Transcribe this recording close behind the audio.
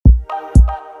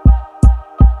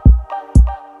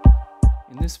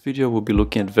In this video we'll be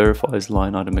looking at Veryfi's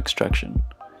line item extraction.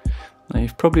 Now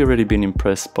you've probably already been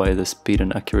impressed by the speed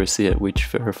and accuracy at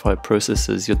which Veryfi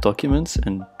processes your documents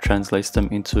and translates them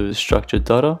into structured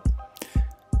data.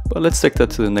 But let's take that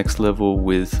to the next level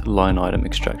with line item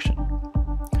extraction.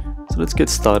 So let's get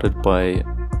started by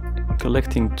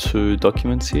collecting two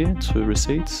documents here, two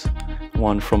receipts.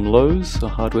 One from Lowe's, a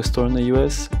hardware store in the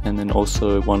US, and then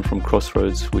also one from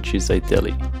Crossroads, which is a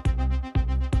deli.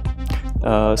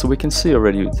 So we can see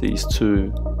already these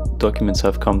two documents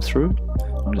have come through.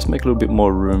 I'll just make a little bit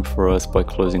more room for us by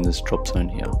closing this drop zone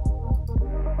here.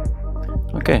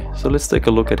 Okay, so let's take a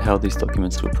look at how these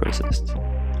documents were processed.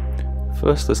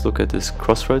 First, let's look at this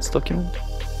Crossroads document.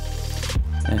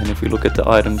 And if we look at the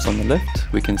items on the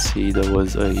left, we can see there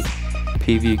was a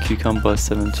PV cucumber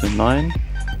 729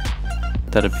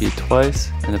 that appeared twice,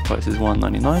 and the price is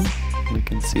 $1.99. We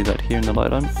can see that here in the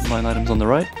line items on the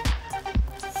right.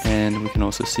 And we can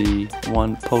also see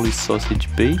one Polish sausage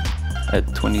B at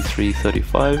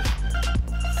 $23.35,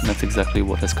 and that's exactly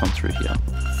what has come through here.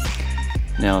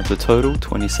 Now the total,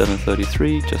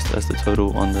 $27.33, just as the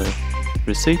total on the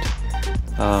receipt,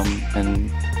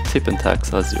 and tip and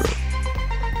tax are 0.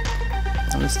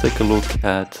 Now let's take a look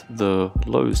at the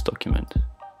Lowe's document.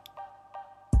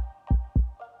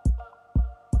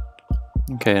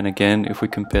 Okay, and again, if we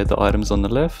compare the items on the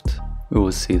left, we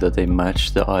will see that they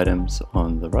match the items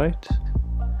on the right.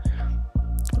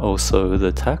 Also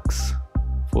the tax,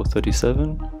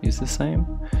 $4.37, is the same,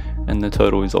 and the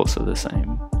total is also the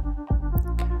same.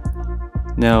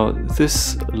 Now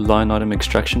this line item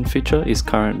extraction feature is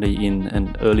currently in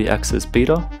an early access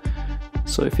beta,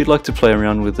 so if you'd like to play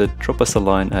around with it, drop us a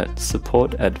line at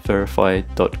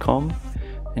support@veryfi.com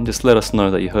and just let us know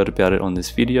that you heard about it on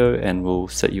this video, and we'll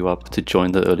set you up to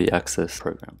join the early access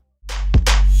program.